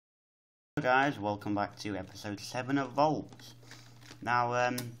Hello guys, welcome back to episode 7 of Voltz.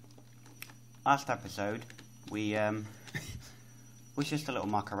 Now, last episode, we, was just a little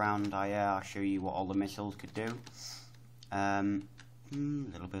muck around. I'll show you what all the missiles could do. A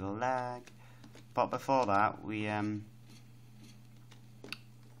little bit of lag. But before that, we had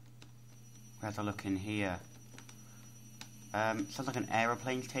to look in here. Sounds like an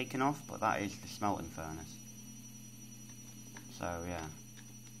aeroplane's taken off, but that is the smelting furnace. So, yeah.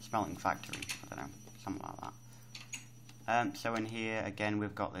 Smelting factory, I don't know, something like that. So in here again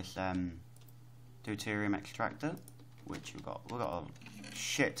we've got this deuterium extractor, which we've got a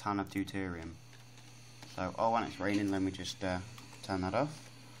shit ton of deuterium. So when it's raining, let me just turn that off.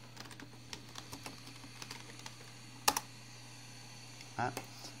 And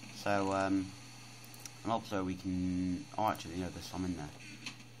also we can actually no, there's some in there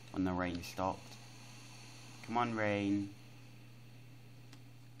when the rain stopped. Come on, rain.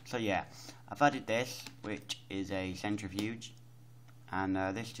 So yeah, I've added this, which is a centrifuge, and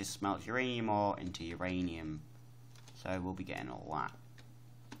this just smelts uranium ore into uranium, so we'll be getting all that.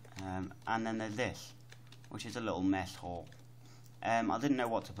 And then there's this, which is a little mess hall. I didn't know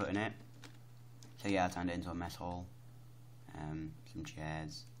what to put in it, so yeah, I turned it into a mess hall. Some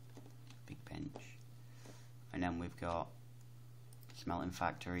chairs, big bench, and then we've got smelting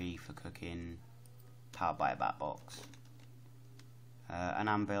factory for cooking, powered by a bat box. An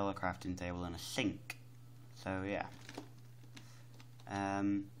anvil, a crafting table, and a sink. So yeah,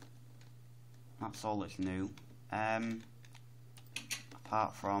 that's all that's new.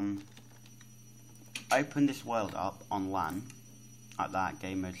 Apart from, I opened this world up on LAN, like that.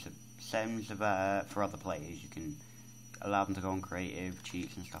 Game mode same as for other players. You can allow them to go on creative,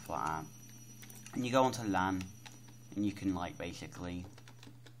 cheats, and stuff like that. And you go onto LAN, and you can like basically,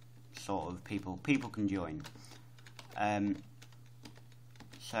 sort of people can join.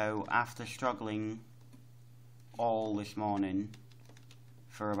 So after struggling all this morning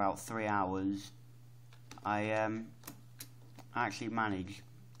for about 3 hours, I actually managed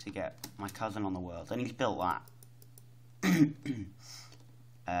to get my cousin on the world, and he's built that,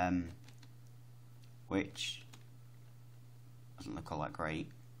 which doesn't look all that great.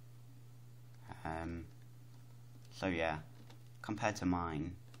 So yeah, compared to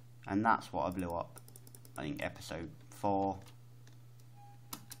mine, and that's what I blew up. I think episode 4.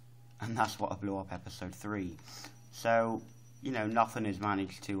 And that's what I blew up episode 3. So, you know, nothing has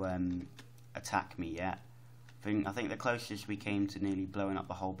managed to attack me yet. I think the closest we came to nearly blowing up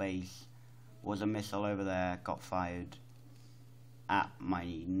the whole base was a missile over there got fired at my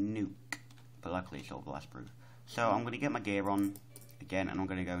nuke. But luckily it's all blast proof. So I'm going to get my gear on again, and I'm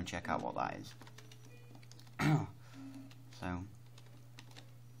going to go and check out what that is. So...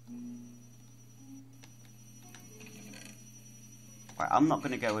 Right, I'm not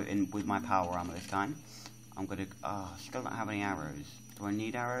going to go in with my power armor this time. I'm going to... still don't have any arrows. Do I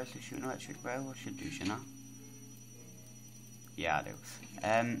need arrows to shoot an electric bow? I should do, shouldn't I? Yeah, I do.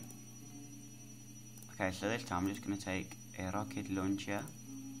 Okay, so this time I'm just going to take a rocket launcher.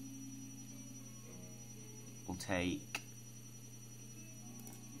 We'll take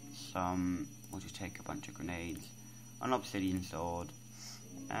some... We'll just take a bunch of grenades. An obsidian sword.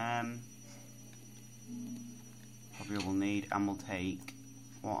 Probably we'll need, and we'll take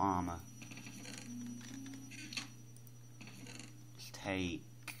what armor? Let's take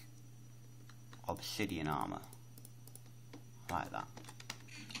obsidian armor, like that.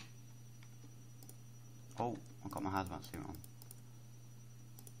 Oh, I've got my hazmat suit on.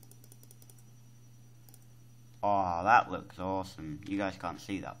 Oh, that looks awesome. You guys can't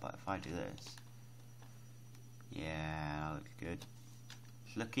see that, but if I do this, yeah, that looks good.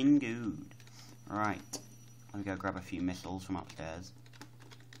 It's looking good. Right. Let me go grab a few missiles from upstairs.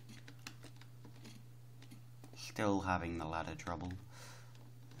 Still having the ladder trouble.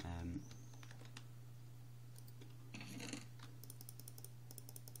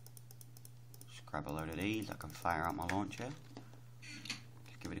 Just grab a load of these. I can fire out my launcher.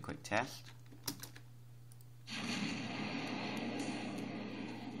 Just give it a quick test.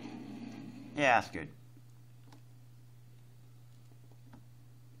 Yeah, that's good.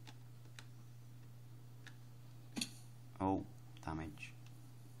 Oh, damage.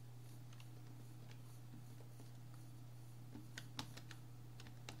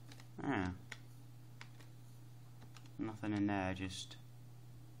 Yeah. Nothing in there, just...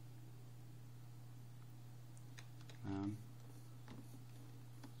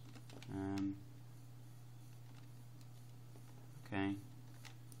 Okay.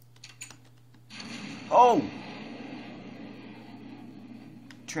 Oh!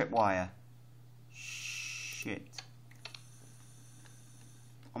 Tripwire. Shit.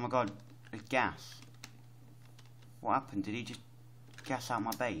 Oh my god. with gas. What happened? Did he just gas out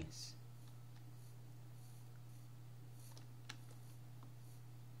my base?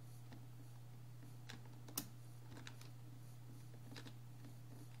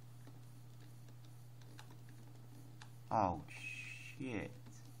 Oh shit.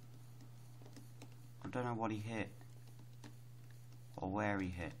 I don't know what he hit. Or where he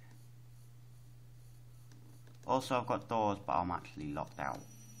hit. Also I've got doors, but I'm actually locked out.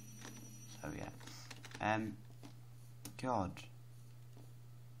 So yeah. God.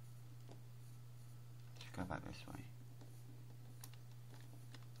 Let's go back this way.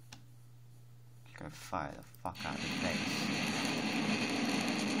 Let's go fire the fuck out of the base.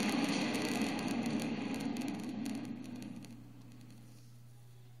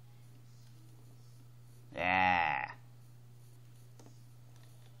 Yeah.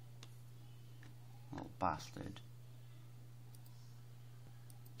 Little bastard.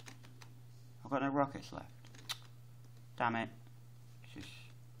 I've got no rockets left. Damn it. It's just...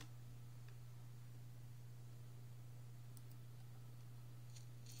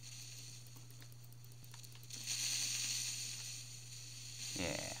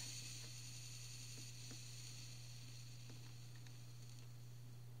 Yeah.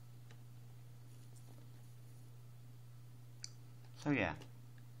 So yeah.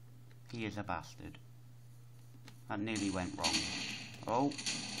 He is a bastard. That nearly went wrong. Oh.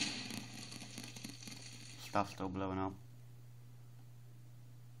 Stuff still blowing up.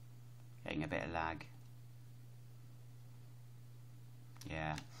 Getting a bit of lag.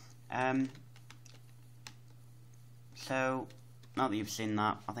 Yeah. So, now that you've seen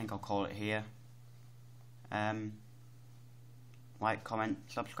that, I think I'll call it here. Like, comment,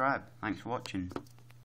 subscribe. Thanks for watching.